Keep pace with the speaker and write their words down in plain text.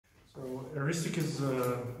Iristick is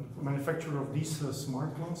a manufacturer of these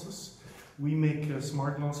smart glasses. We make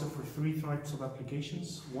smart glasses for three types of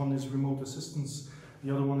applications. One is remote assistance,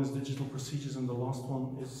 the other one is digital procedures, and the last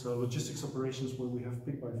one is logistics operations, where we have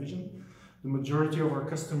pick by vision. The majority of our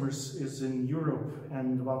customers is in Europe,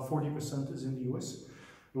 and about 40% is in the US.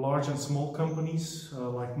 Large and small companies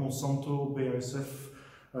like Monsanto, BASF,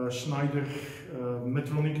 Schneider,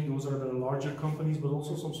 Medtronic, those are the larger companies, but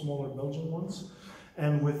also some smaller Belgian ones.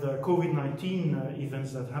 And with the COVID-19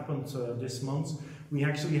 events that happened this month, we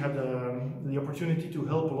actually had the opportunity to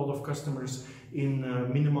help a lot of customers in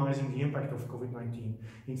minimizing the impact of COVID-19.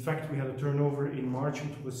 In fact, we had a turnover in March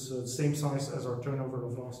which was the same size as our turnover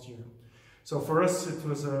of last year. So for us, it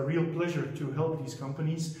was a real pleasure to help these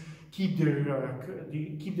companies keep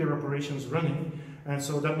their operations running, and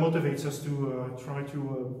so that motivates us to try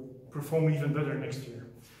to perform even better next year.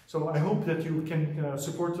 So I hope that you can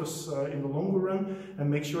support us in the longer run and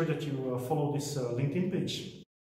make sure that you follow this LinkedIn page.